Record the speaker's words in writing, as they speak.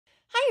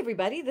Hi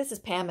everybody, this is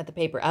Pam at the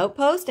Paper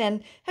Outpost,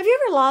 and have you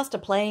ever lost a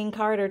playing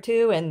card or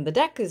two and the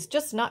deck is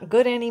just not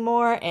good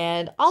anymore,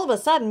 and all of a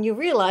sudden you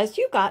realize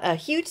you've got a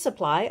huge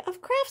supply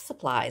of craft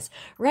supplies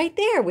right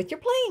there with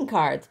your playing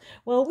cards?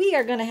 Well, we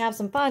are going to have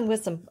some fun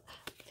with some,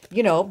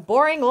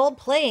 boring old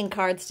playing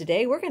cards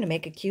today. We're going to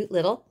make a cute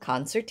little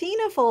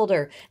concertina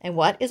folder. And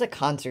what is a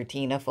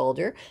concertina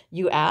folder,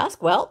 you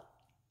ask? Well,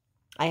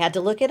 I had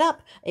to look it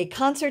up. A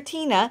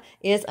concertina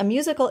is a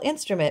musical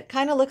instrument.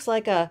 Kind of looks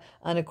like an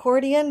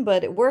accordion,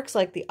 but it works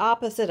like the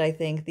opposite, I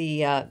think.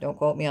 Don't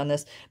quote me on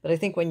this, but I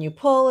think when you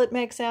pull, it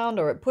makes sound,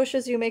 or it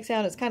pushes, you make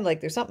sound. It's kind of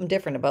like there's something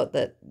different about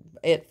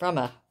it from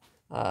a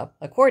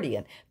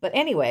accordion. But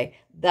anyway,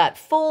 that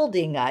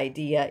folding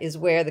idea is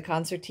where the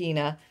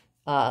concertina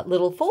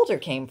little folder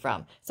came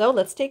from. So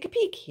let's take a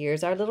peek.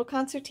 Here's our little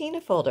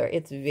concertina folder.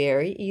 It's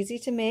very easy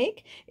to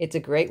make. It's a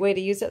great way to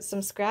use up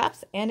some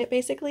scraps, and it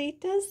basically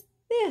does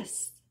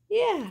this.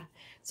 Yeah.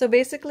 So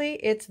basically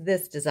it's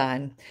this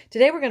design.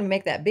 Today we're going to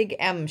make that big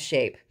M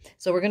shape.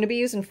 So we're going to be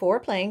using 4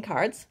 playing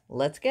cards.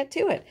 Let's get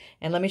to it.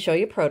 And let me show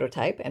you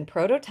prototype. And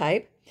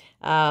prototype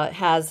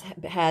has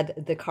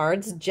had the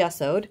cards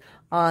gessoed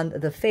on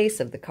the face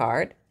of the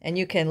card. And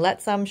you can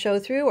let some show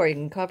through, or you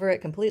can cover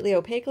it completely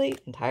opaquely,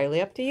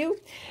 entirely up to you.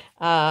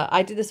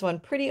 I did this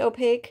one pretty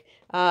opaque.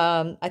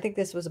 I think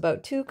this was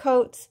about 2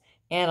 coats,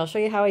 and I'll show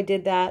you how I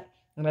did that.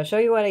 I'm going to show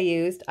you what I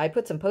used. I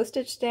put some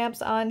postage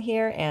stamps on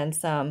here and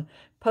some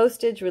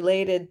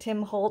postage-related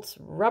Tim Holtz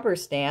rubber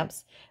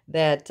stamps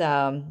that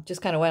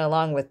just kind of went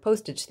along with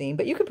postage theme.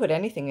 But you can put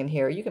anything in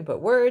here. You can put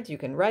words. You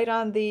can write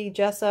on the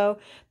gesso,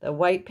 the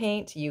white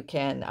paint. You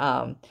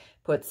can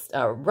put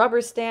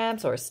rubber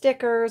stamps or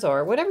stickers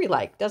or whatever you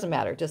like. Doesn't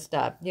matter. Just,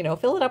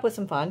 fill it up with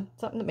some fun,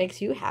 something that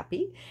makes you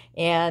happy.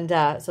 And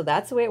so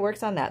that's the way it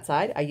works on that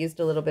side. I used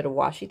a little bit of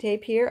washi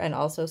tape here and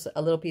also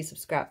a little piece of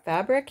scrap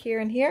fabric here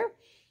and here.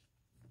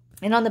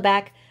 And on the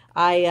back,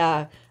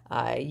 I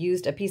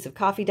used a piece of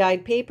coffee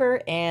dyed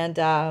paper, and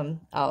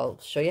I'll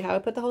show you how I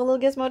put the whole little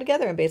gizmo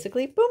together. And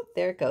basically, boom,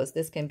 there it goes.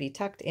 This can be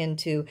tucked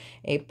into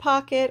a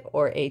pocket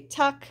or a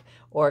tuck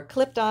or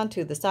clipped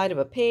onto the side of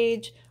a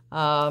page,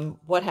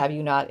 what have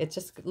you not. It's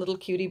just a little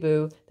cutie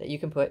boo that you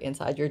can put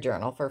inside your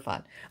journal for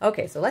fun.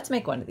 Okay, so let's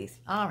make one of these.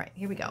 All right,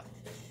 here we go.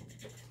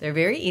 They're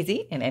very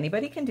easy, and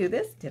anybody can do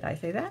this. Did I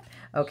say that?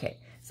 Okay,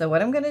 so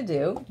what I'm going to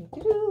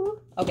do,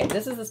 okay,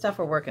 this is the stuff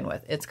we're working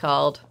with. It's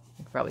called,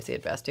 you can probably see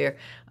it best here,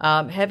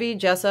 heavy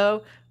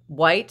gesso,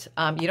 white.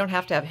 You don't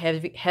have to have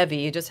heavy.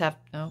 You just have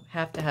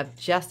to have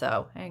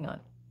gesso. Hang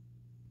on.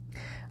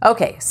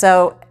 Okay,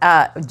 so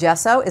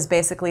gesso is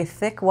basically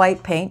thick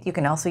white paint. You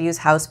can also use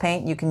house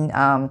paint. You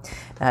can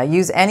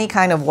use any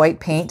kind of white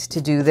paint to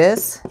do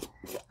this.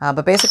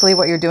 But basically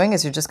what you're doing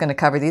is you're just going to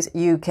cover these.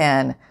 You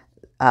can,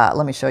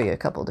 let me show you a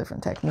couple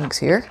different techniques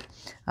here.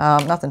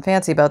 Nothing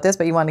fancy about this,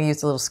 but you want to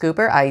use a little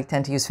scooper. I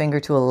tend to use finger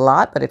tool a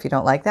lot, but if you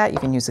don't like that, you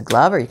can use a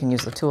glove or you can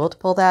use the tool to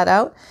pull that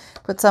out.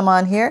 Put some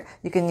on here.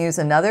 You can use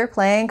another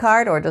playing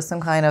card or just some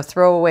kind of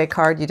throwaway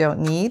card you don't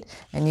need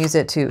and use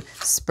it to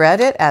spread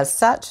it as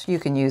such. You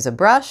can use a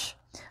brush,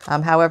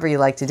 however you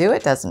like to do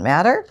it, doesn't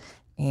matter.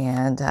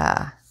 And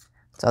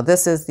so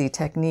this is the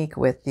technique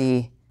with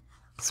the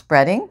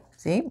spreading.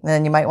 See, and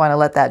then you might want to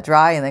let that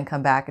dry and then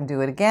come back and do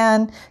it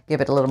again.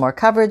 Give it a little more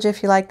coverage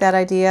if you like that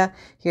idea.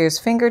 Here's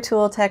finger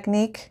tool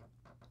technique.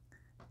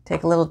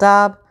 Take a little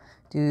dab.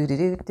 Do do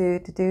do do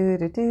do do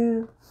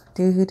do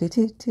do do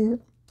do do.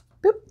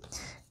 Boop.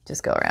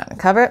 Just go around and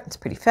cover it. It's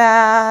pretty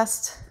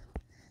fast.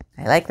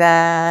 I like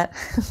that.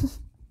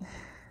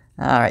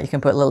 All right, you can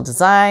put little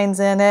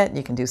designs in it.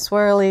 You can do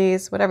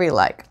swirlies, whatever you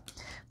like.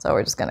 So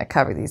we're just going to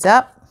cover these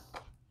up.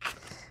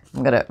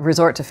 I'm going to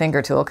resort to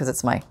finger tool because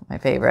it's my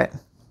favorite.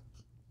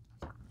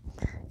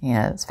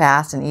 Yeah, it's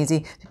fast and easy.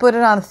 If you put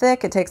it on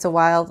thick, it takes a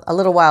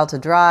little while to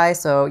dry,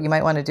 so you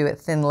might want to do it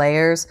thin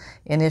layers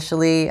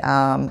initially,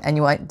 and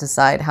you might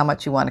decide how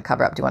much you want to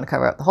cover up. Do you want to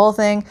cover up the whole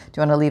thing? Do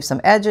you want to leave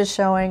some edges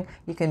showing?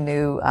 You can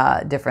do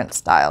different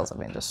styles.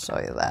 Let me just show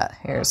you that.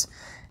 Here's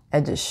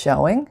edges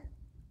showing.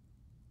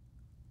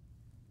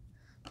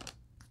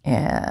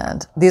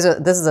 And this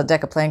is a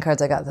deck of playing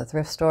cards I got at the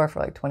thrift store for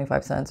like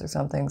 25 cents or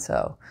something,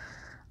 so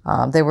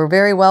they were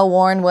very well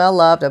worn, well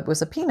loved. It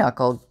was a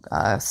pinochle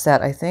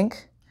set, I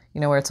think. You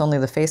know, where it's only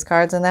the face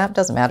cards and that.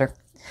 Doesn't matter.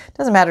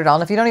 Doesn't matter at all.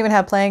 And if you don't even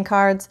have playing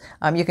cards,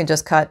 you can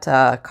just cut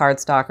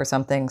cardstock or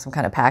something, some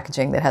kind of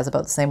packaging that has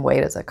about the same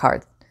weight as a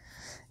card.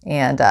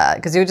 And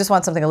because you just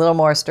want something a little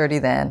more sturdy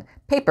than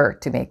paper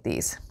to make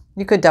these.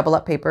 You could double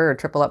up paper or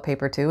triple up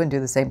paper too and do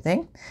the same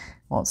thing.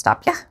 Won't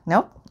stop you.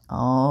 Nope.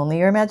 Only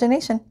your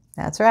imagination.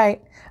 That's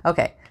right.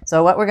 Okay.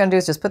 So what we're going to do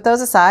is just put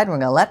those aside. And we're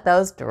going to let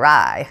those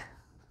dry.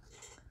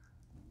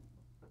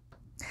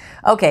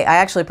 Okay, I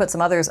actually put some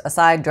others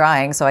aside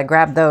drying, so I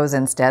grabbed those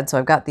instead. So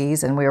I've got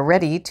these and we're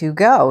ready to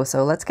go.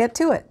 So let's get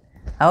to it.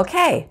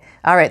 Okay,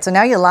 all right, so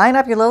now you line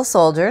up your little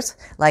soldiers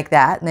like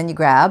that, and then you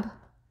grab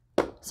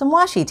some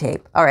washi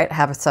tape. All right, I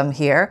have some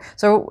here.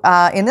 So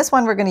in this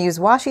one, we're going to use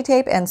washi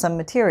tape and some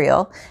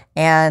material.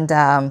 And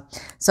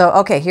so,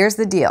 okay, here's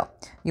the deal.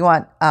 You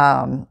want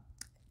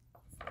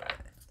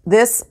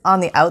this on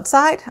the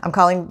outside. I'm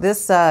calling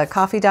this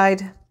coffee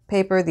dyed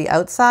paper the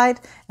outside,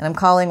 and I'm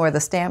calling where the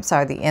stamps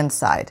are the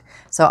inside.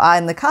 So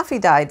on the coffee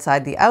dyed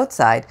side, the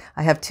outside,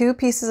 I have 2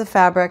 pieces of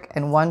fabric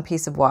and 1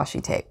 piece of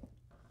washi tape.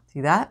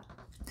 See that?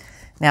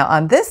 Now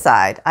on this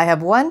side, I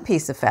have 1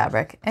 piece of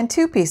fabric and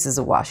 2 pieces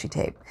of washi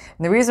tape.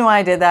 And the reason why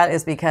I did that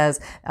is because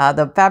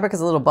the fabric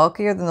is a little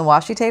bulkier than the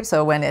washi tape,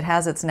 so when it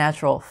has its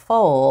natural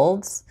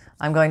folds,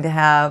 I'm going to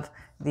have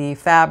the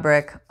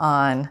fabric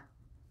on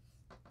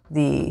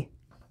the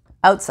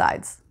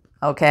outsides,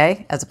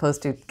 okay, as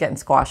opposed to getting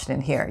squashed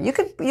in here. You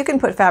can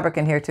put fabric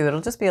in here too.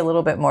 It'll just be a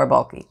little bit more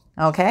bulky,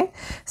 okay?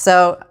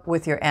 So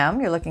with your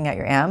M, you're looking at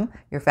your M,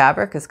 your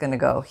fabric is going to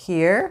go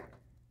here,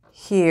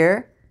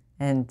 here,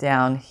 and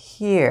down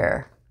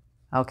here,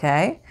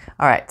 okay?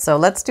 All right, so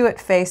let's do it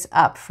face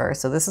up first.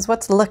 So this is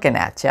what's looking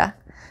at you,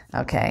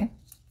 okay?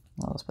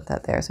 I'll just put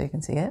that there so you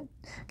can see it,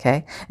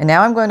 okay? And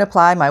now I'm going to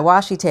apply my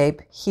washi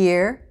tape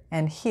here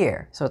and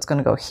here. So it's going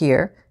to go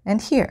here and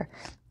here.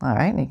 All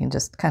right, and you can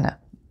just kind of,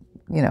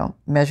 you know,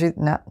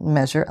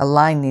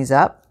 align these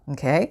up,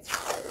 okay?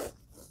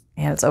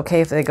 And it's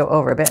okay if they go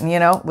over a bit. And you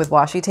know, with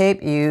washi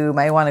tape, you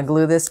might want to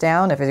glue this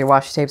down. If your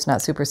washi tape's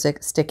not super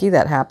sticky,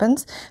 that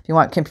happens. If you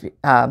want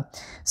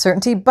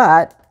certainty,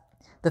 but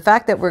the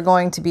fact that we're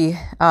going to be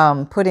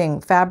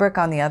putting fabric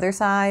on the other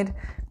side,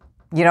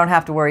 you don't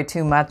have to worry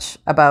too much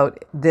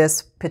about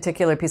this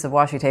particular piece of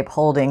washi tape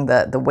holding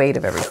the weight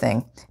of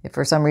everything. If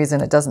for some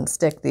reason it doesn't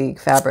stick, the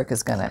fabric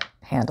is going to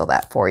handle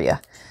that for you.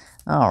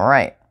 All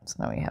right, so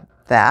now we have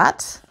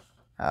that.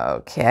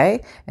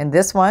 Okay, and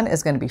this one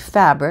is going to be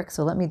fabric,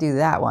 so let me do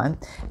that one.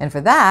 And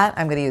for that,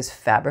 I'm going to use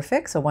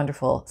Fabrifix, a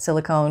wonderful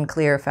silicone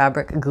clear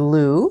fabric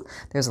glue.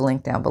 There's a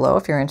link down below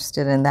if you're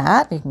interested in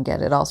that. You can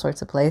get it all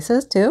sorts of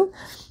places too.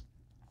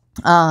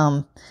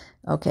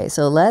 Okay,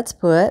 so let's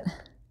put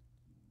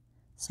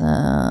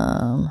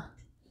some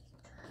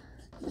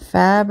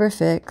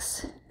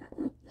Fabrifix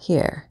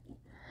here.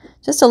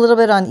 Just a little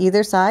bit on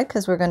either side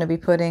because we're going to be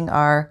putting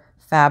our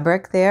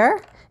fabric there.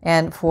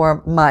 And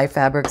for my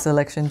fabric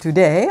selection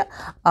today,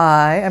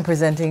 I am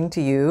presenting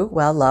to you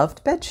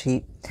well-loved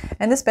bedsheet.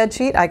 And this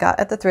bedsheet I got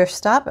at the thrift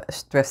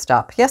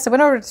stop. Yes, I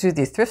went over to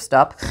the thrift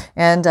stop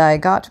and I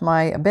got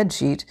my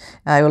bedsheet.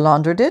 I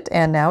laundered it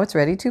and now it's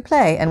ready to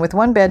play. And with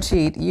one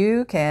bedsheet,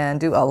 you can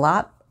do a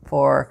lot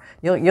for,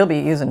 you'll be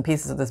using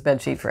pieces of this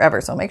bedsheet forever.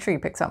 So make sure you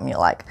pick something you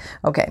like.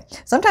 Okay,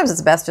 sometimes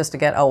it's best just to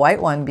get a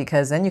white one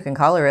because then you can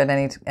color it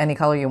any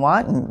color you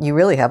want and you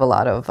really have a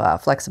lot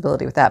of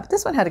flexibility with that. But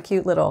this one had a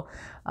cute little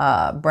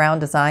brown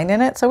design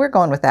in it, so we're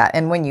going with that.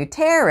 And when you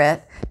tear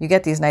it, you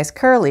get these nice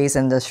curlies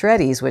and the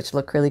shreddies, which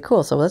look really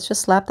cool. So let's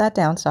just slap that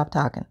down, stop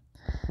talking.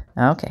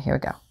 Okay, here we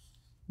go.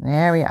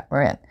 There we are,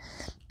 we're in.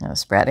 Now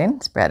spread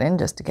in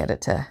just to get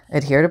it to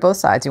adhere to both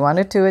sides. You want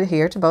it to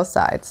adhere to both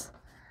sides.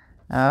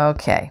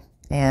 Okay,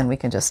 and we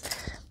can just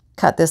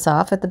cut this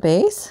off at the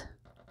base.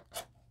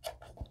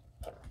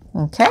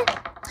 Okay,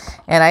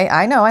 and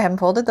I know I haven't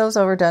folded those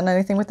over, done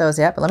anything with those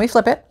yet, but let me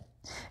flip it.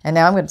 And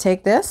now I'm going to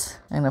take this,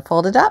 I'm going to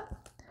fold it up,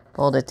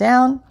 fold it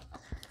down,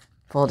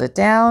 fold it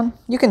down.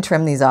 You can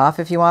trim these off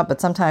if you want, but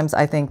sometimes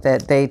I think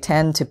that they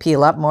tend to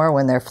peel up more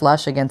when they're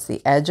flush against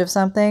the edge of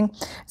something.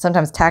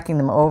 Sometimes tacking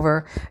them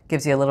over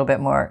gives you a little bit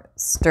more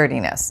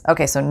sturdiness.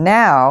 Okay, so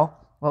now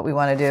what we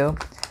want to do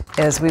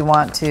is we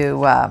want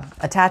to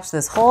attach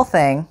this whole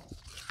thing.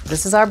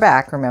 This is our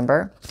back,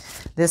 remember?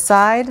 This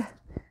side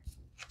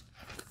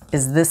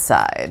is this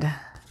side.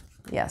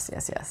 Yes,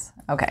 yes, yes.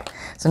 Okay,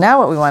 so now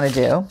what we want to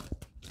do,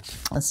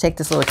 let's take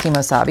this little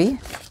kimosabi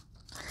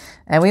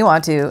and we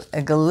want to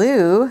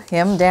glue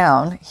him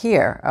down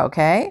here,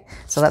 okay?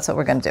 So that's what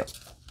we're going to do.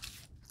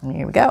 And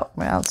here we go.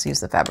 Well, let's use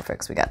the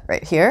Fabrifix we got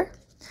right here.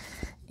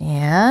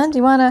 And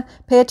you want to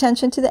pay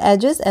attention to the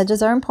edges.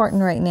 Edges are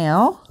important right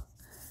now.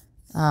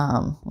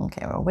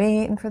 Okay, we're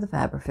waiting for the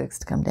Fabrifix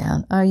to come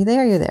down. Are you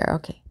there? You're there.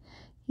 Okay,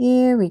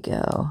 here we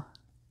go.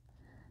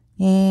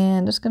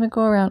 And just going to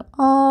go around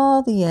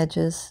all the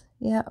edges.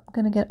 Yeah, I'm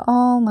going to get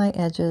all my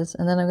edges,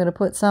 and then I'm going to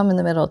put some in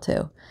the middle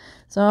too.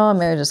 So I'm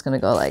just going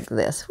to go like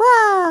this.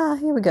 Wow,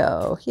 here we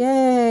go.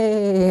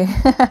 Yay.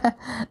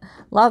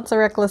 Lots of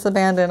reckless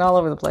abandon all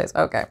over the place.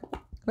 Okay.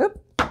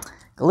 Whoop.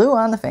 Glue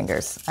on the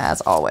fingers,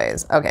 as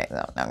always. Okay, so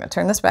now I'm going to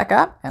turn this back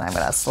up, and I'm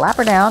going to slap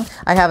her down.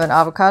 I have an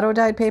avocado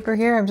dyed paper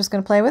here I'm just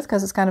going to play with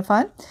because it's kind of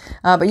fun.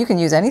 But you can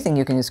use anything.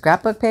 You can use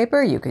scrapbook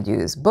paper. You could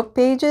use book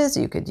pages.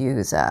 You could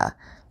use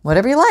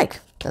whatever you like.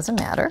 Doesn't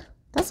matter.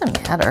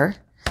 Doesn't matter.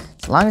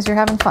 As long as you're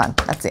having fun.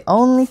 That's the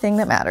only thing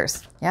that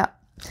matters. Yeah.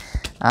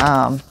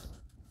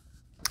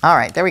 All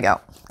right, there we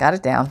go. Got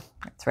it down.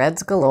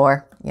 Threads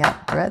galore. Yeah,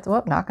 threads.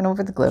 Whoop, knocking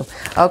over the glue.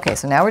 Okay,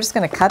 so now we're just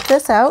going to cut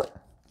this out.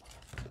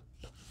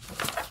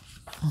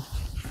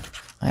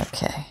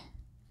 Okay.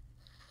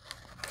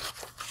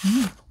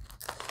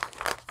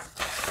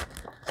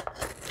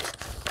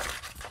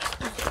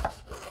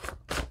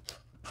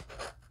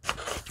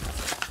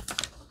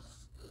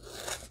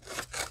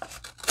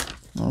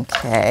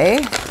 Okay.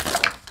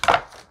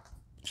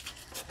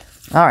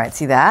 All right,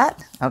 see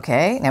that?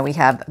 Okay, now we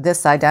have this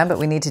side done, but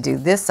we need to do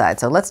this side.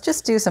 So let's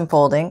just do some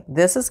folding.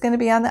 This is going to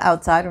be on the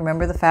outside.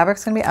 Remember, the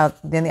fabric's going to be out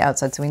on the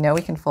outside, so we know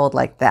we can fold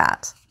like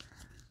that.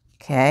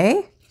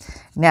 Okay,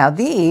 now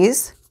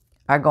these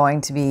are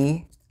going to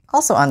be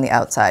also on the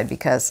outside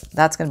because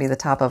that's going to be the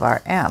top of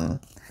our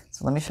M.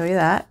 So let me show you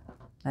that.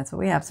 That's what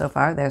we have so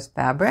far. There's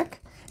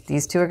fabric.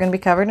 These two are going to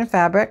be covered in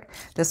fabric.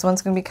 This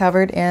one's going to be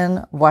covered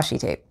in washi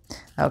tape.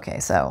 Okay,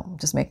 so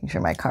just making sure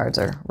my cards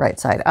are right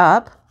side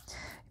up.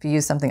 If you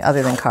use something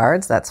other than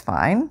cards, that's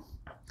fine.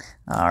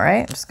 All right,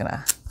 I'm just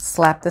gonna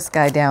slap this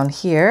guy down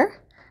here.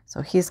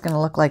 So he's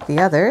gonna look like the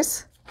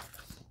others.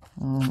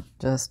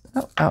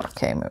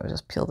 Okay, maybe we'll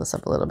just peel this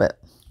up a little bit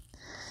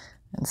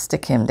and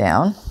stick him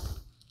down.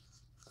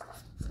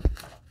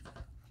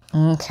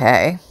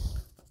 Okay,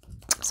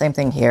 same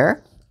thing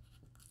here.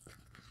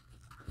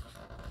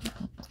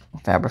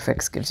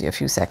 Fabrifix gives you a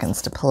few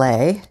seconds to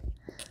play,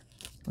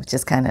 which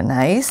is kind of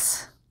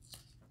nice.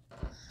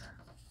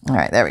 All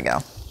right, there we go.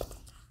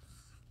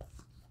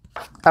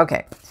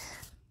 Okay,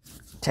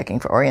 checking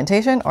for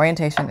orientation.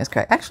 Orientation is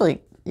correct.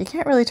 Actually, you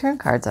can't really turn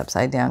cards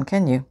upside down,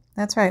 can you?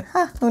 That's right.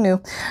 Huh, who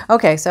knew?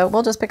 Okay, so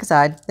we'll just pick a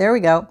side. There we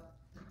go.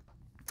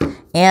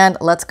 And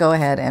let's go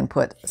ahead and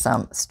put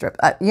some strip.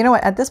 You know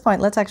what? At this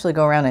point, let's actually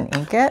go around and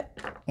ink it.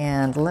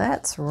 And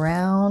let's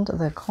round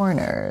the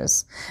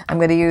corners. I'm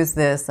going to use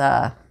this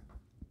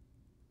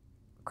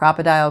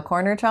Crocodile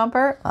Corner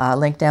Chomper,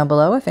 link down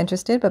below if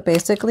interested. But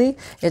basically,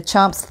 it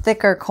chomps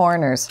thicker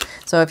corners.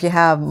 So if you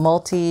have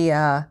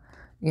multiple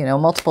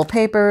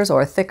papers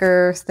or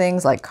thicker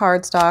things like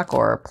cardstock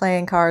or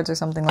playing cards or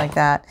something like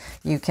that,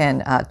 you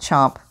can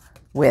chomp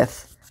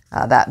with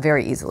that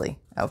very easily.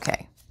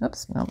 Okay.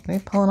 Oops, no,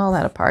 you're pulling all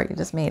that apart. You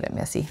just made it,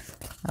 Missy.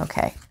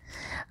 Okay.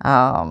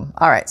 All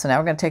right, so now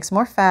we're going to take some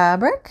more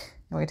fabric.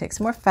 We're going to take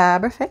some more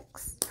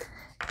Fabrifix.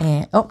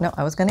 And, oh, no,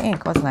 I was going to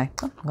ink, wasn't I?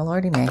 Oh, well,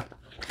 Lordy May.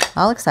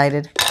 All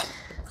excited.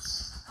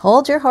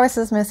 Hold your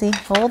horses, Missy.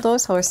 Hold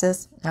those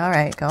horses. All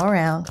right, go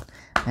around.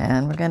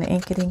 And we're going to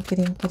ink it, ink it,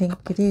 ink it,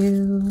 ink it,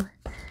 doo.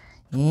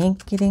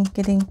 Ink it, ink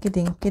it, ink it,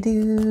 ink it,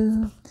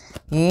 doo.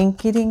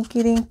 Ink it, ink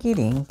it, ink it,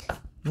 ink.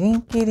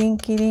 Ink it,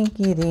 ink it, ink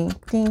it,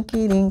 ink. Ink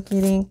it, ink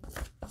it, ink.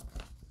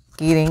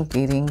 Ink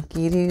it, ink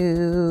it,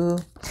 doo.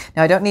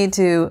 Now I don't need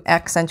to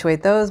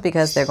accentuate those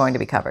because they're going to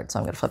be covered. So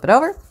I'm going to flip it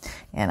over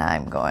and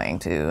I'm going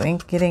to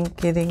ink it,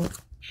 ink it, ink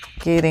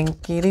it,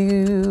 ink it,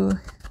 doo.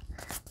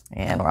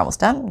 And we're almost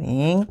done.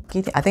 Ink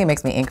it. I think it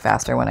makes me ink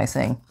faster when I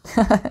sing.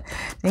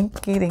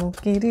 Ink it,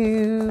 ink it,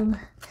 doo.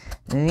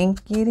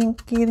 Ink it,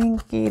 ink it,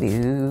 ink it,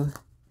 doo.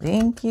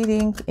 Ink it,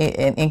 ink.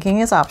 And inking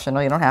is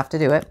optional. You don't have to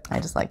do it. I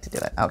just like to do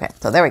it. Okay,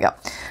 so there we go.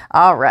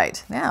 All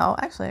right. Now,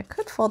 actually, I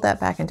could fold that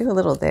back and do a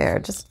little there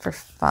just for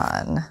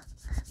fun.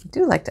 I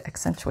do like to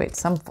accentuate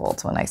some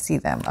folds when I see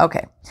them.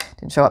 Okay.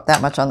 Didn't show up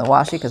that much on the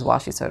washi because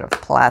washi's sort of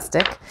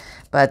plastic.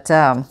 But,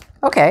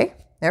 okay.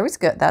 There was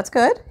good. That's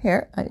good.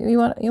 Here, you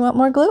want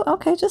more glue?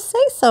 Okay, just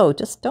say so.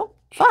 Just don't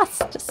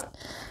fuss.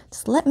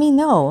 Just let me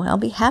know. I'll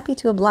be happy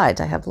to oblige.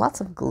 I have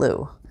lots of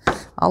glue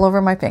all over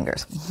my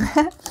fingers.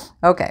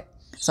 Okay,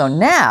 so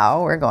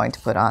now we're going to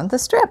put on the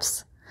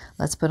strips.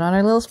 Let's put on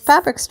our little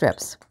fabric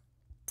strips.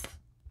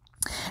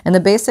 And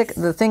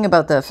the thing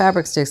about the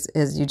fabric strips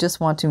is you just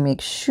want to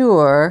make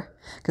sure,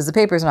 because the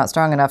paper is not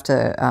strong enough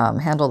to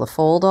handle the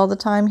fold all the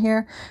time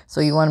here. So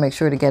you want to make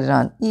sure to get it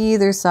on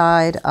either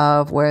side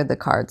of where the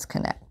cards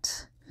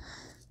connect.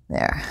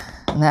 There.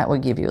 And that will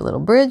give you a little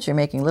bridge. You're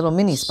making little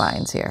mini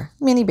spines here.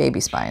 Mini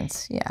baby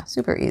spines. Yeah,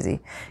 super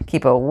easy.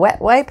 Keep a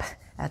wet wipe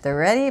at the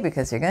ready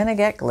because you're going to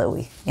get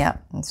gluey. Yeah,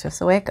 that's just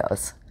the way it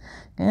goes.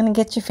 You're going to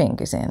get your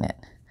fingers in it.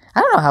 I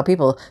don't know how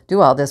people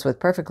do all this with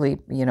perfectly,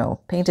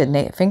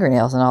 painted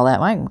fingernails and all that.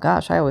 My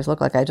gosh, I always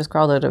look like I just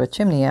crawled out of a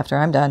chimney after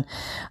I'm done.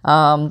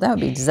 That would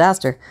be a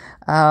disaster.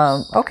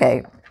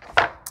 Okay,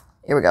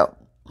 here we go.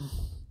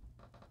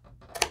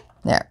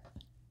 There.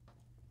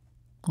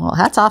 Well,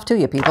 hats off to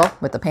you people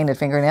with the painted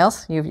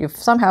fingernails. You've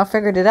somehow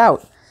figured it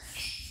out.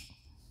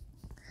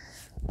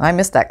 I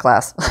missed that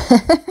class.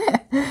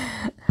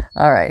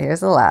 All right,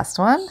 here's the last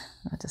one.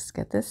 I'll just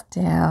get this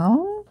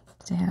down.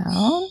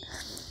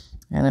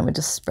 And then we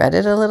just spread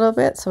it a little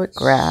bit so it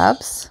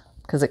grabs,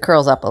 because it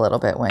curls up a little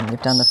bit when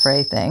you've done the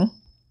fray thing.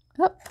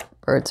 Oh,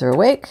 birds are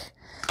awake,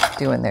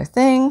 doing their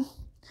thing.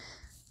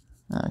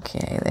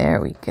 Okay, there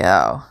we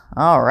go.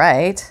 All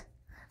right.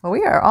 Well,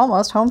 we are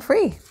almost home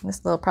free.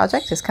 This little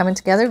project is coming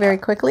together very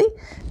quickly,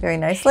 very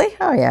nicely.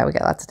 Oh yeah, we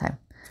got lots of time.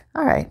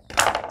 All right.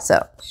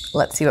 So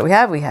let's see what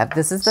we have.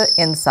 This is the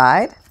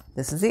inside.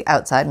 This is the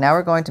outside. Now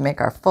we're going to make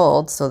our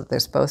folds so that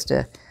they're supposed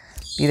to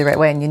be the right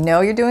way. And you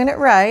know you're doing it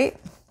right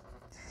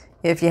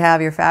if you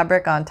have your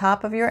fabric on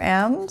top of your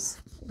M's,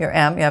 you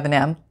have an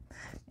M,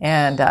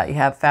 and you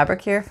have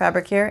fabric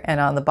here, and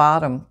on the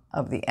bottom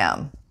of the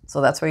M. So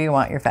that's where you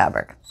want your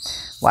fabric.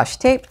 Washi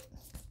tape.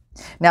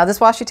 Now this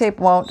washi tape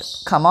won't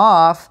come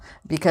off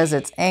because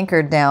it's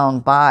anchored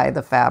down by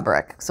the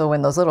fabric. So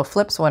when those little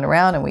flips went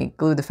around and we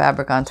glued the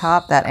fabric on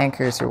top, that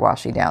anchors your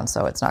washi down,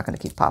 so it's not going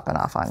to keep popping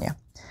off on you.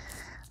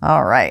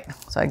 All right,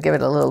 so I give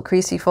it a little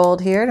creasy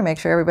fold here to make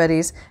sure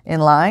everybody's in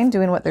line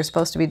doing what they're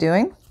supposed to be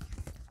doing.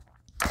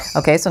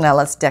 Okay, so now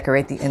let's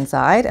decorate the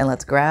inside, and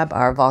let's grab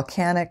our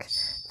volcanic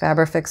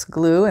Fabrifix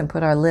glue and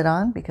put our lid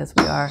on, because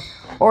we are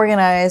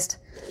organized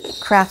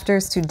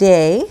crafters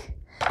today.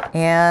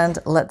 And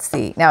let's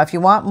see. Now, if you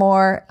want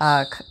more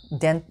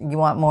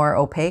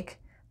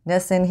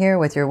opaqueness in here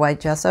with your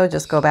white gesso,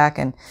 just go back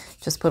and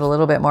just put a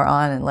little bit more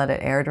on and let it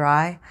air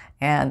dry,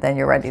 and then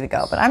you're ready to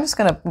go. But I'm just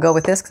going to go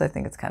with this because I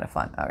think it's kind of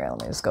fun. Okay,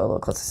 let me just go a little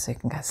closer so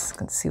you guys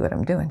can see what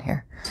I'm doing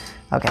here.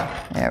 Okay,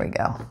 there we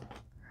go.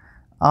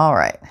 All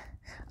right.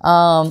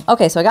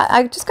 Okay, so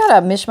I just got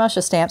a mishmash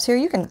of stamps here.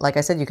 You can, like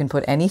I said, you can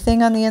put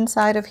anything on the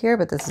inside of here,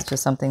 but this is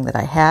just something that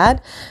I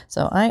had.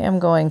 So I am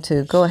going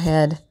to go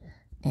ahead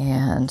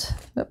and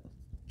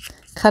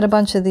cut a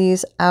bunch of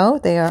these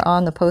out. They are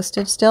on the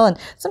postage still. And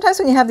sometimes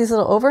when you have these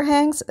little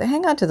overhangs,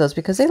 hang on to those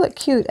because they look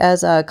cute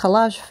as a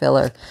collage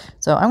filler.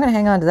 So I'm going to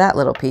hang on to that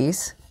little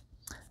piece.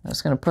 I'm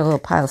just going to put a little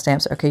pile of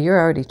stamps. Okay, you're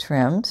already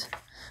trimmed.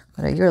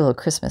 But you're a little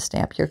Christmas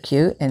stamp. You're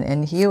cute.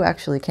 And you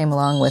actually came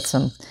along with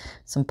some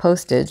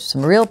postage,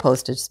 some real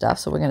postage stuff.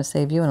 So we're going to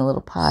save you in a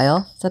little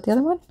pile. Is that the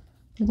other one?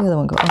 Where'd the other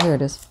one go? Oh, here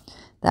it is.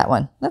 That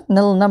one. That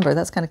little number.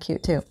 That's kind of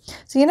cute too.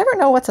 So you never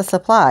know what's a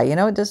supply. You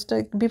know, just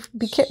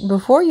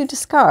before you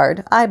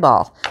discard,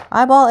 eyeball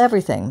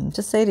everything.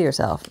 Just say to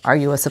yourself, are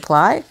you a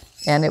supply?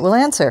 And it will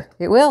answer.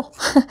 It will.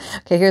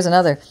 Okay, here's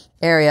another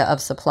area of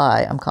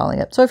supply, I'm calling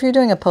it. So if you're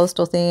doing a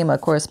postal theme, a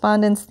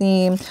correspondence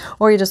theme,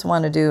 or you just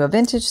want to do a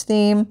vintage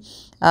theme,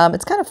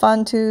 it's kind of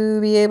fun to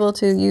be able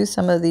to use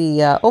some of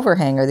the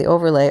overhang or the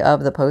overlay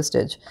of the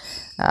postage.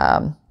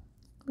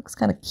 Looks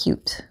kind of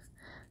cute.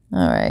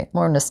 All right,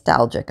 more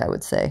nostalgic, I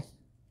would say,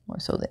 more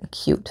so than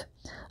cute.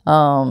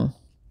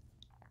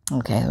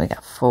 Okay, we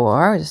got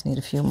 4. We just need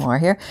a few more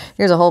here.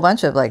 Here's a whole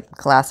bunch of like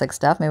classic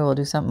stuff. Maybe we'll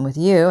do something with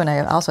you. And I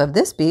also have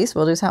this piece.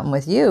 We'll do something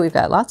with you. We've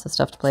got lots of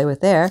stuff to play with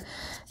there.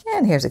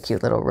 And here's a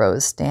cute little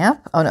rose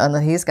stamp. Oh, no,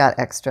 he's got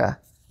extra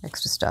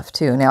stuff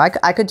too. Now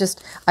I could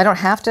just, I don't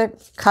have to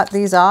cut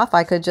these off.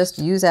 I could just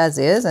use as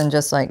is and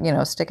just like, you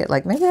know, stick it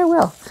like, maybe I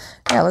will.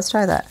 Yeah, let's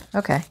try that.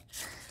 Okay.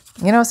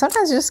 You know,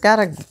 sometimes you just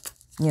gotta,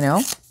 you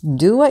know,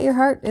 do what your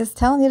heart is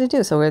telling you to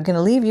do. So we're going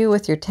to leave you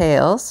with your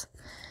tails.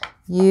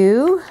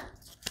 You,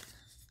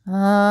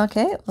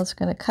 okay, I'm just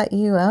going to cut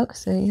you out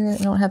so you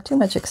don't have too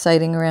much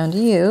exciting around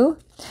you.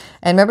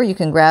 And remember, you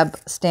can grab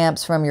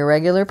stamps from your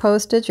regular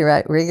postage,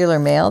 your regular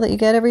mail that you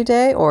get every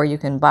day, or you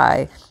can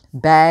buy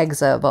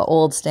bags of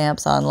old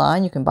stamps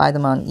online. You can buy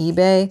them on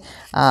eBay,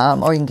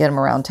 or you can get them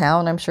around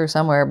town, I'm sure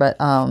somewhere. But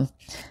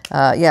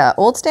yeah,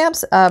 old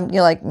stamps,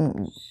 you're like,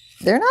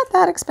 they're not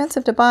that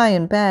expensive to buy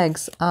in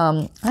bags.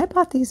 I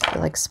bought these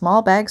like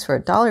small bags for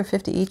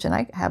 $1.50 each, and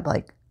I have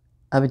like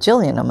a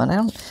bajillion of them. And I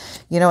don't,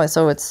 you know,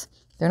 so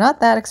they're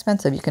not that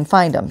expensive. You can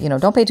find them. You know,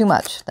 don't pay too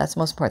much. That's the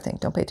most important thing.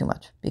 Don't pay too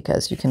much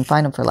because you can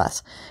find them for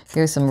less.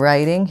 Here's some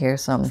writing.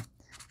 Here's some,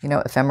 you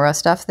know, ephemera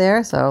stuff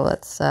there. So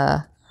let's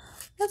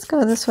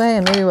go this way,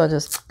 and maybe we'll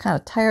just kind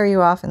of tire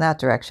you off in that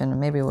direction, and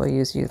maybe we'll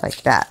use you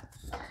like that.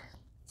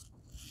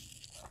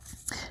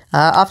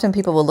 Often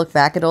people will look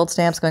back at old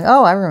stamps going,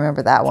 oh, I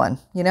remember that one.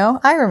 You know,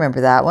 I remember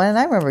that one.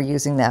 I remember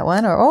using that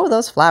one. Or, oh,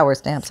 those flower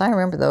stamps. I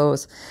remember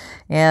those.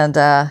 And,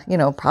 you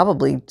know,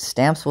 probably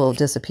stamps will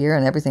disappear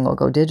and everything will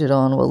go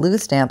digital and we'll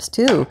lose stamps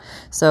too.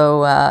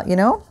 So, you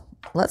know,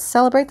 let's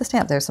celebrate the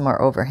stamp. There's some more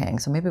overhang,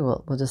 so maybe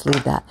we'll just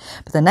leave that.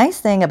 But the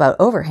nice thing about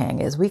overhang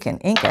is we can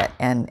ink it.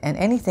 And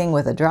anything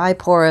with a dry,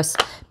 porous,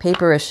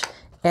 paperish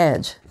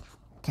edge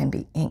can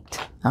be inked.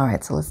 All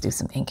right, so let's do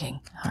some inking.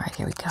 All right,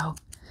 here we go.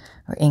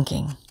 We're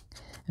inking.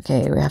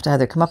 Okay, we have to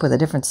either come up with a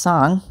different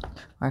song or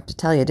I have to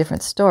tell you a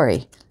different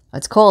story.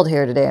 It's cold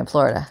here today in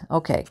Florida.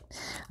 Okay,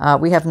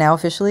 we have now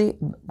officially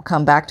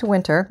come back to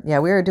winter. Yeah,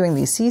 we are doing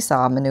the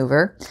seesaw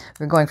maneuver.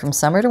 We're going from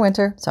summer to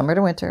winter, summer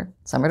to winter,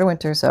 summer to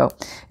winter. So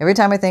every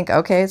time I think,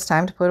 okay, it's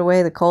time to put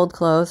away the cold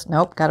clothes.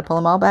 Nope, got to pull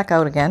them all back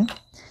out again.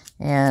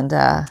 And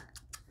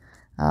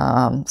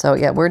so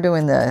yeah, we're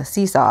doing the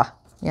seesaw.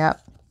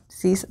 Yep.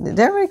 Did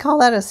everybody call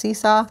that a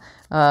seesaw?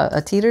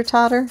 A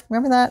teeter-totter?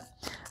 Remember that?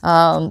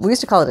 We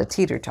used to call it a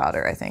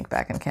teeter-totter, I think,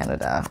 back in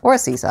Canada. Or a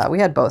seesaw. We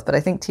had both, but I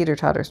think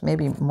teeter-totter is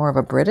maybe more of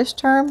a British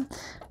term.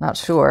 Not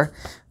sure.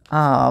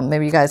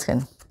 Maybe you guys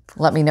can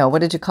let me know. What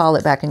did you call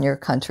it back in your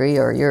country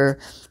or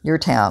your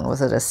town?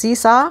 Was it a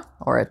seesaw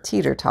or a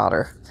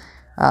teeter-totter?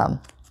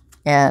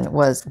 And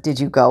did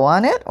you go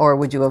on it, or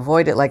would you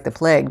avoid it like the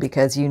plague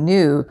because you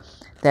knew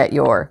that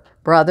your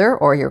brother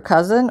or your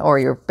cousin or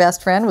your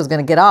best friend was going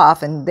to get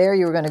off, and there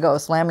you were going to go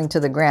slamming to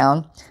the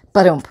ground.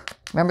 Ba-doom.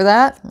 Remember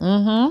that?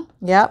 Mm-hmm.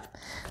 Yep.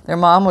 Their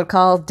mom would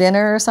call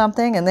dinner or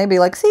something, and they'd be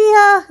like, see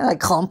ya, and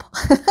I'd clump.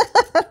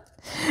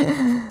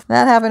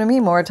 That happened to me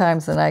more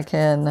times than I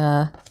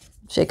can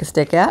shake a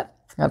stick at.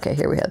 Okay,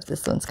 here we have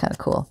this one's kind of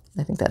cool.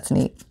 I think that's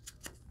neat.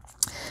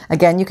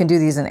 Again, you can do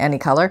these in any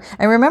color.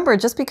 And remember,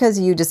 just because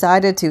you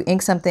decided to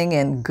ink something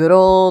in good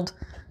old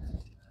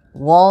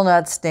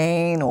walnut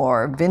stain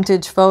or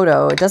vintage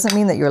photo, it doesn't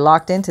mean that you're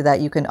locked into that.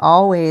 You can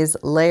always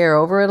layer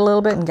over it a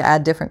little bit and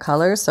add different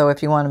colors. So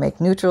if you want to make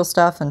neutral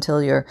stuff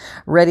until you're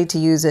ready to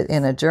use it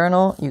in a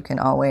journal, you can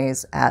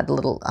always add a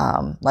little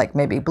like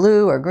maybe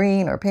blue or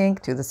green or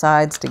pink to the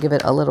sides to give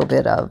it a little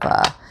bit of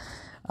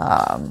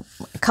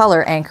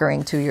color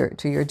anchoring to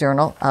your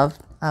journal of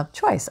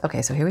choice.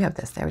 Okay, so here we have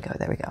this. There we go.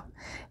 There we go.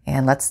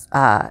 And let's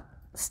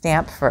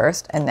stamp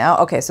first. And now,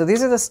 okay, so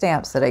these are the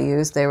stamps that I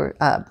used. They were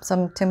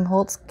some Tim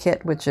Holtz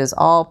kit, which is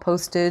all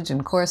postage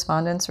and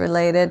correspondence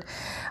related.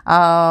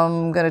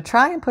 I'm going to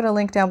try and put a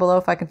link down below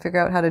if I can figure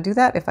out how to do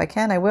that. If I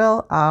can, I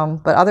will.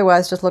 But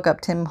otherwise, just look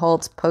up Tim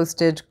Holtz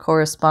postage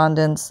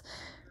correspondence.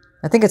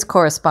 I think it's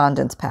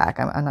correspondence pack.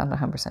 I'm not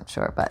 100%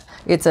 sure, but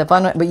it's a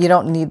fun one. But you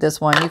don't need this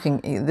one. You can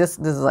this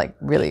is like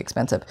really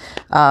expensive.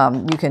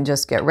 You can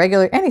just get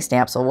regular, any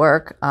stamps will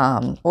work,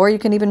 or you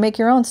can even make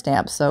your own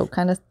stamps. So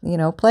kind of, you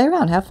know, play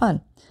around, have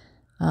fun.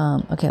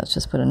 Okay, let's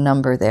just put a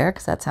number there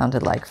because that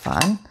sounded like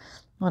fun.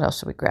 What else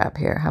should we grab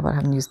here? How about I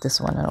haven't used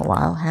this one in a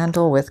while?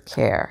 Handle with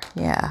care.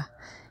 Yeah,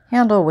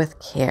 handle with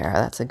care.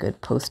 That's a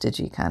good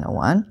postagey kind of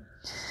one.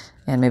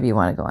 And maybe you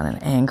want to go on an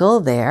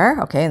angle there.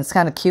 Okay, and it's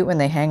kind of cute when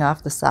they hang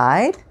off the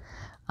side.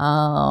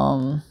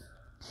 And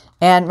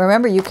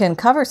remember, you can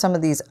cover some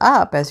of these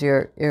up as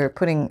you're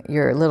putting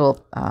your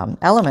little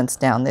elements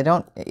down. They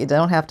don't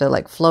have to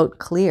like float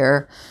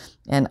clear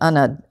and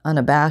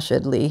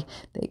unabashedly.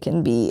 They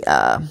can be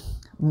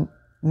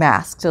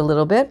masked a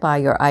little bit by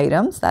your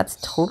items. That's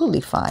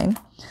totally fine.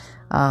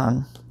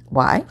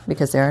 Why?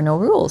 Because there are no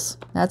rules.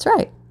 That's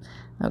right.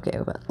 Okay,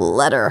 but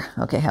letter.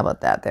 Okay, how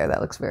about that there? That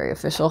looks very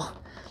official.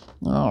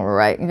 All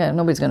right,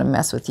 nobody's going to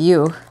mess with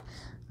you.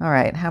 All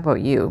right, how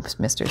about you,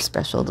 Mr.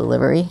 Special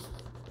Delivery?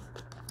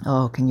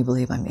 Oh, can you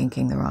believe I'm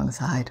inking the wrong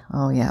side?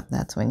 Oh, yeah,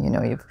 that's when you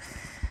know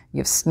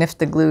you've sniffed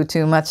the glue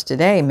too much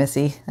today,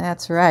 Missy.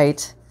 That's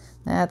right.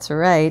 That's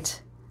right.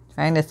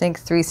 Trying to think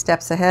 3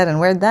 steps ahead, and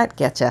where'd that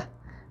get you?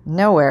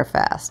 Nowhere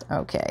fast.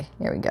 Okay,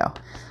 here we go.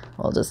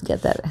 We'll just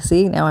get that.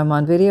 See, now I'm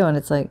on video, and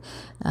it's like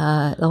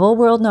the whole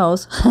world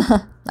knows.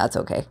 That's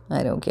okay.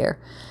 I don't care.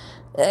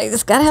 I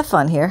just got to have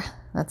fun here.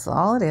 That's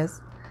all it is.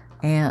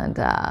 And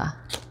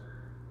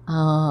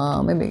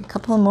maybe a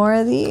couple more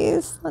of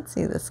these. Let's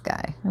see this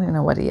guy. I don't even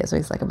know what he is.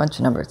 He's like a bunch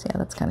of numbers. Yeah,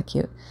 that's kind of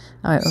cute.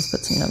 All right, let's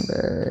put some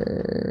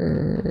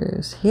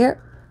numbers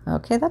here.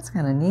 Okay, that's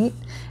kind of neat.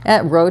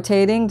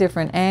 Rotating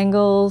different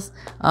angles.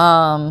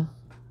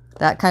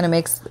 That kind of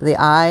makes the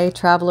eye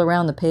travel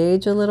around the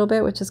page a little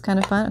bit, which is kind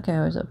of fun. Okay,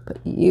 I'll just put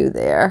you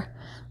there.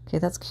 Okay,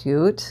 that's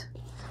cute.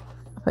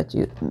 I'll put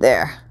you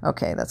there.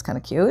 Okay, that's kind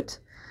of cute.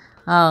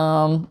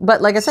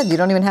 But like I said, you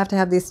don't even have to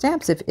have these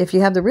stamps if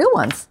you have the real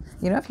ones.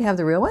 You know, if you have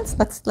the real ones,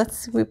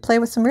 let's play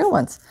with some real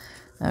ones.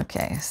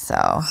 Okay,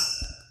 so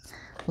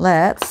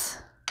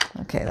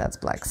okay, that's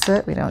black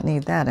soot. We don't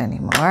need that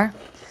anymore.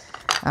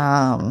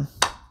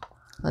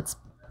 Let's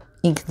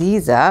ink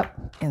these up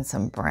in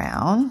some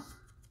brown.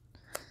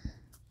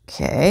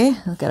 Okay,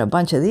 I've got a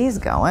bunch of these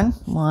going.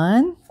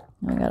 One,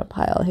 I got a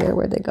pile here.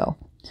 Where'd they go?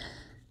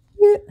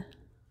 Yeah,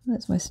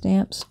 that's my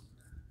stamps.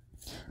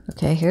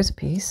 Okay, here's a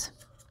piece.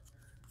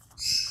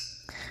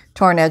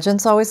 Torn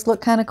edges always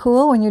look kind of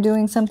cool when you're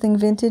doing something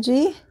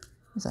vintagey.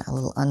 There's a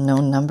little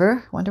unknown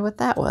number. Wonder what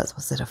that was.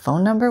 Was it a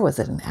phone number? Was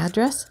it an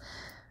address?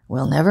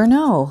 We'll never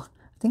know.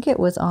 I think it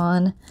was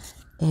on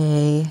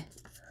a...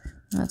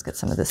 Let's get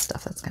some of this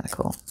stuff. That's kind of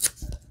cool.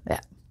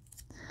 Yeah.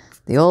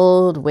 The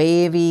old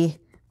wavy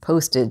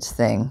postage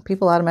thing.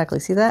 People automatically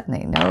see that and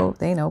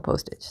they know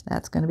postage.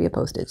 That's going to be a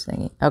postage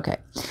thingy. Okay.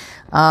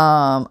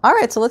 All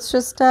right, so let's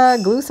just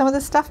glue some of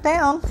this stuff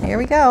down. Here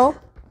we go.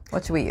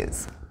 What should we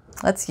use?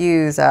 Let's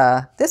use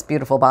this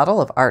beautiful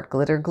bottle of art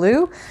glitter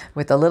glue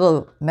with a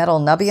little metal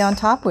nubby on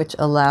top, which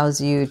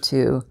allows you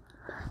to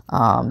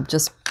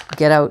just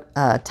get out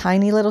a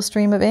tiny little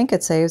stream of ink.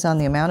 It saves on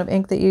the amount of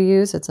ink that you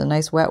use. It's a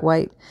nice wet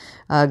white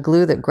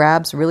glue that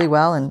grabs really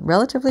well and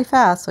relatively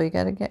fast, so you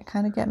got to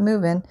get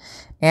moving.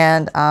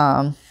 And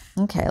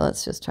okay,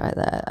 let's just try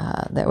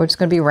that. We're just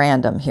going to be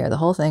random here. The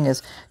whole thing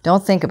is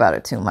don't think about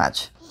it too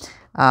much.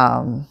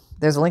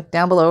 There's a link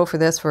down below for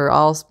this for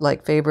all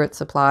like favorite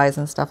supplies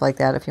and stuff like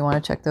that if you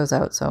want to check those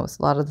out. So it's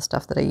a lot of the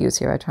stuff that I use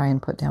here I try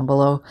and put down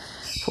below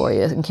for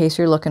you in case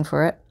you're looking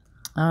for it.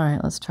 All right,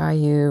 let's try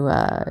you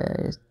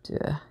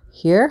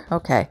here.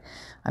 Okay,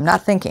 I'm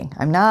not thinking.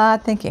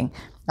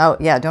 Oh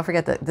yeah, don't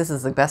forget that this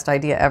is the best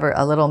idea ever,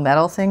 a little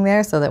metal thing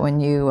there so that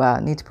when you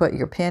need to put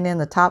your pin in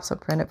the top so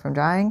prevent it from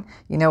drying,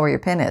 you know where your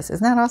pin is.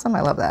 Isn't that awesome?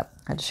 I love that.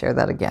 I had to share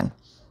that again.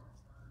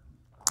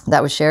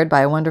 That was shared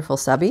by a wonderful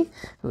subby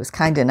who was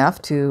kind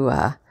enough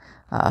to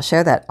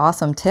share that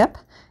awesome tip.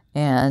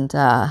 And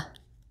I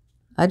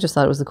just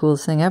thought it was the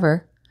coolest thing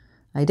ever.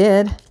 I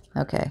did.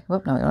 Okay.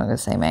 Whoop, no, we don't have the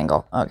same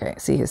angle. Okay.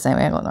 See the same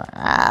angle? No.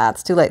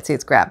 It's too late. See,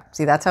 it's grabbed.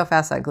 See, that's how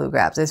fast that glue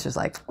grabs. It's just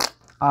like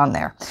on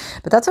there.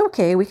 But that's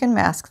okay. We can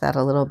mask that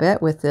a little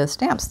bit with the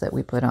stamps that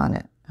we put on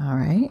it. All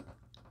right.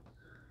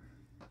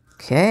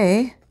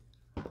 Okay.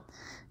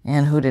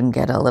 And who didn't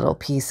get a little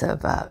piece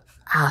of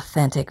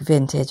authentic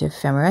vintage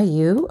ephemera.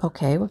 You,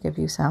 okay, we'll give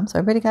you some. So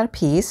everybody got a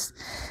piece.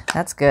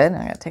 That's good.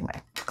 I got to take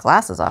my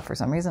glasses off for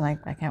some reason.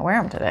 I can't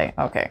wear them today.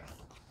 Okay.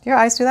 Do your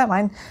eyes do that?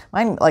 Mine,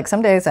 like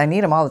some days I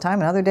need them all the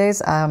time, and other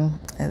days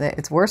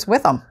it's worse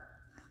with them.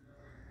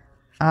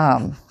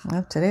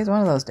 Well, today's one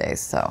of those days.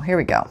 So here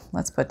we go.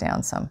 Let's put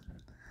down some.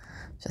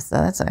 Just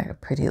that's a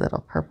pretty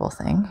little purple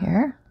thing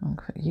here. I'll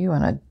put you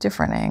on a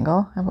different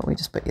angle. How about we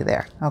just put you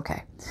there?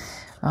 Okay.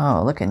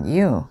 Oh, look at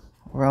you.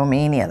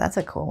 Romania. That's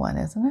a cool one,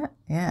 isn't it?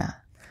 Yeah.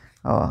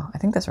 Oh, I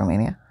think that's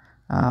Romania.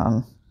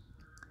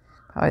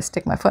 Probably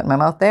stick my foot in my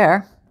mouth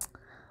there.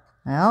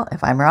 Well,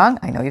 if I'm wrong,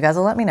 I know you guys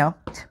will let me know.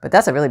 But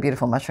that's a really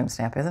beautiful mushroom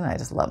stamp, isn't it? I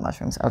just love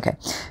mushrooms. Okay.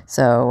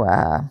 So,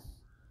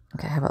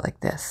 okay, how about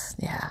like this?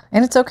 Yeah.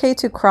 And it's okay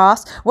to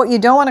cross. What you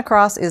don't want to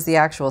cross is the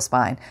actual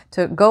spine.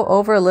 To go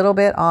over a little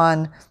bit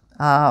on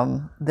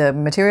the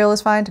material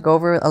is fine. To go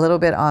over a little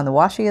bit on the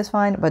washi is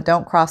fine. But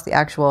don't cross the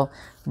actual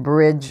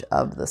bridge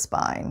of the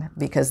spine,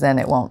 because then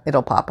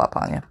it'll pop up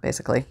on you,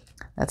 basically.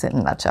 That's it in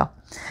a nutshell.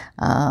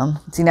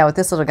 See, now with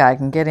this little guy, I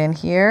can get in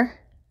here.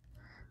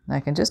 And I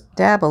can just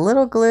dab a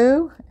little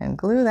glue and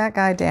glue that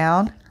guy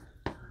down.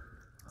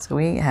 So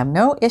we have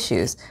no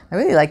issues. I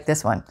really like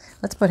this one.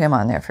 Let's put him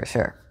on there for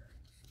sure.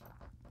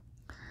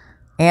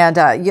 And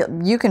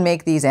you can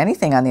make these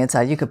anything on the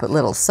inside. You could put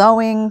little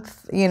sewing,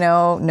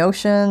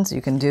 notions.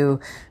 You can do,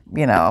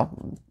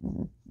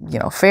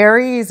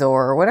 fairies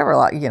or whatever,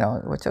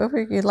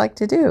 whichever you'd like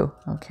to do.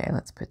 Okay,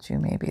 let's put you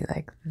maybe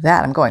like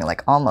that. I'm going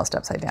like almost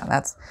upside down.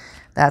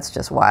 That's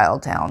just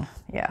wild town.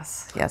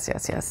 Yes.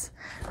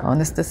 Oh,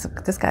 and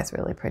this guy's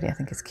really pretty. I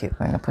think he's cute.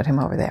 We're going to put him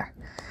over there.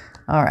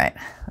 All right,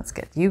 let's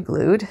get you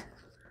glued.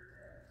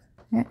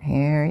 Yeah,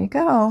 here you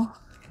go.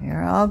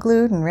 You're all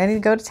glued and ready to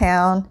go to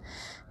town.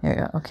 Here we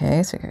go.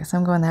 Okay, so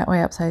I'm going that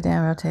way, upside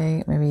down,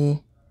 rotate,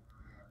 maybe.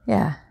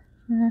 Yeah.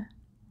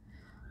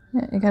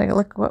 You got to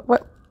look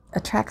what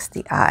attracts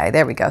the eye.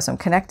 There we go. So I'm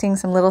connecting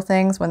some little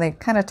things. When they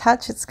kind of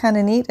touch, it's kind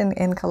of neat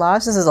in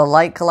collage. This is a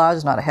light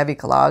collage, not a heavy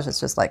collage.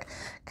 It's just like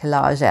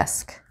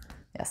collage-esque.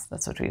 Yes,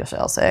 that's what we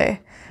shall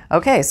say.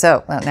 Okay,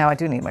 so now I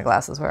do need my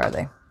glasses. Where are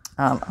they?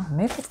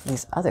 Maybe it's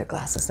these other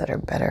glasses that are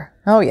better.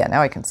 Oh yeah,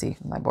 now I can see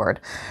my board.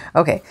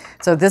 Okay,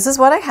 so this is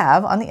what I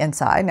have on the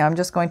inside. Now I'm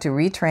just going to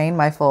retrain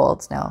my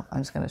folds. Now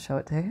I'm just going to show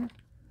it to you.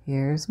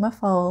 Here's my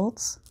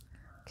folds.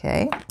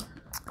 Okay.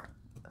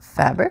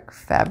 Fabric,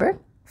 fabric,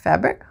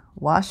 fabric,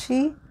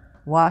 washi,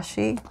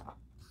 washi,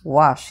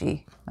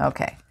 washi.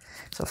 Okay,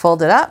 so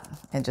fold it up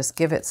and just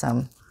give it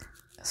some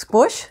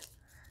squish.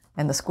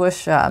 And the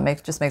squish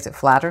just makes it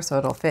flatter, so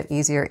it'll fit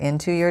easier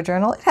into your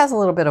journal. It has a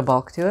little bit of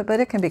bulk to it,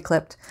 but it can be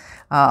clipped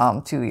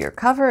to your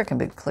cover. It can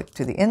be clipped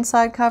to the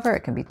inside cover.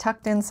 It can be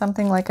tucked in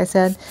something, like I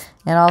said.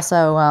 And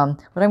also,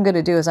 what I'm going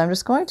to do is I'm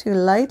just going to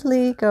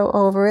lightly go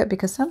over it,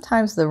 because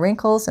sometimes the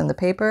wrinkles in the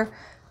paper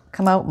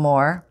come out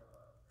more,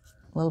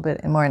 a little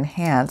bit more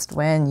enhanced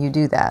when you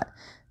do that.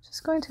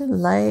 Just going to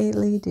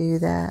lightly do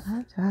that,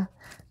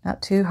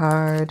 not too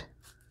hard.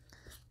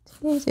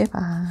 It's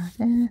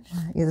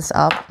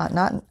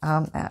not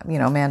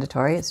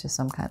mandatory. It's just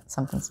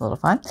something's a little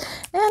fun.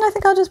 And I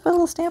think I'll just put a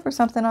little stamp or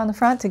something on the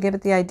front to give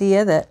it the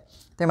idea that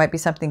there might be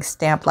something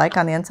stamp-like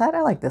on the inside.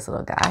 I like this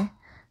little guy,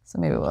 so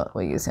maybe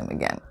we'll use him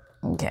again.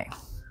 Okay,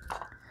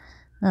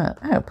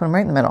 I'll put him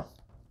right in the middle.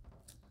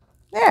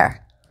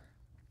 There.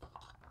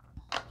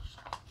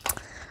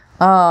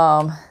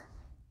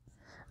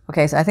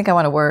 Okay, so I think I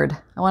want a word.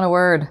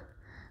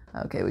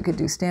 Okay, we could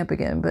do stamp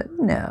again, but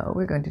no,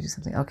 we're going to do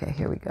something. Okay,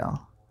 here we go.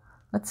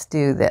 Let's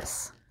do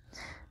this.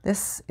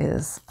 This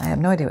is, I have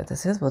no idea what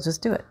this is. We'll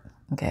just do it.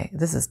 Okay,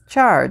 this is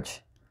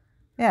charge.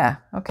 Yeah,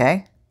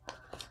 okay.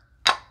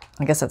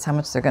 I guess that's how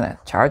much they're going to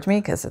charge me,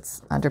 because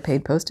it's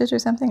underpaid postage or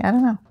something. I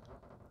don't know.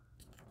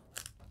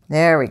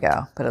 There we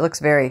go. But it looks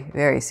very,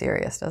 very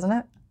serious, doesn't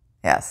it?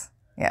 Yes,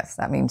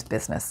 that means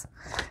business.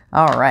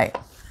 All right.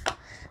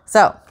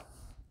 So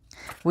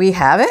we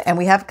have it, and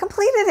we have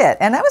completed it,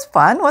 and that was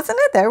fun, wasn't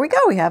it? There we go.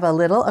 We have a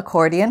little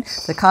accordion,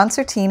 the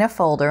Concertina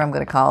Folder, I'm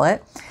going to call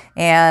it,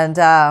 and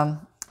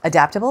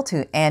adaptable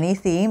to any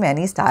theme,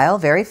 any style.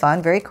 Very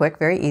fun, very quick,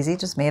 very easy,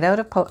 just made out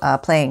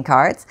of playing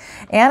cards.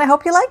 And I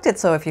hope you liked it.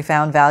 So if you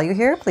found value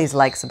here, please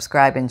like,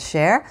 subscribe, and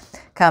share.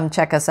 Come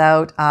check us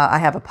out. I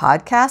have a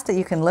podcast that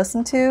you can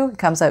listen to. It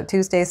comes out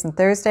Tuesdays and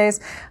Thursdays.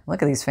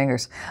 Look at these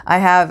fingers. I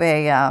have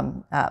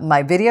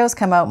my videos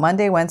come out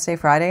Monday, Wednesday,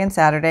 Friday, and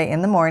Saturday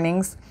in the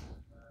mornings.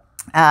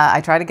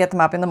 I try to get them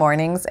up in the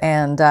mornings.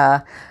 And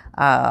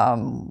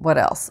what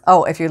else?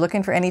 Oh, if you're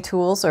looking for any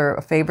tools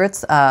or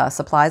favorites,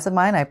 supplies of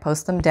mine, I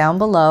post them down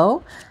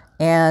below,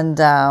 and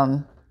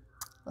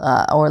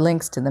or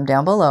links to them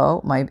down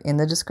below in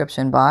the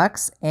description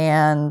box.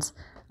 And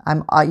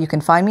you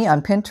can find me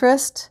on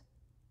Pinterest,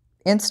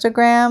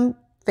 Instagram,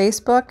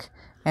 Facebook,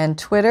 and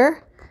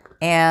Twitter.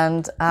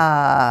 And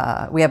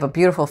we have a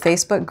beautiful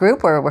Facebook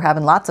group where we're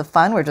having lots of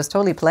fun. We're just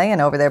totally playing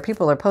over there.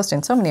 People are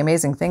posting so many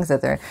amazing things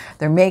that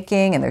they're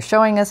making, and they're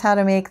showing us how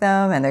to make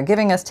them, and they're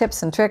giving us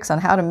tips and tricks on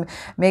how to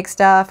make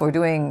stuff. We're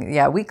doing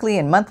weekly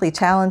and monthly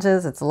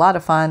challenges. It's a lot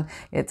of fun.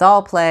 It's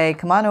all play.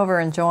 Come on over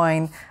and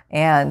join.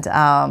 And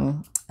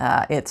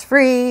it's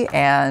free,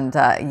 and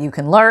you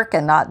can lurk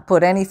and not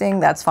put anything.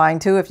 That's fine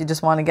too if you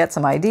just want to get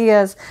some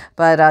ideas.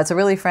 But it's a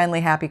really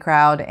friendly, happy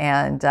crowd,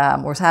 and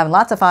we're having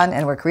lots of fun,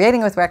 and we're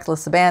creating with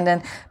reckless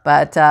abandon.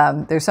 But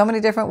there's so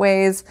many different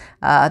ways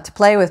to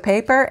play with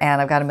paper,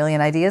 and I've got a million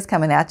ideas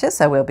coming at you,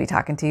 so we'll be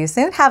talking to you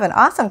soon. Have an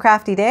awesome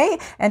crafty day,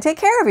 and take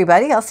care,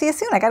 everybody. I'll see you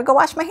soon. I got to go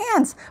wash my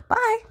hands.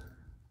 Bye.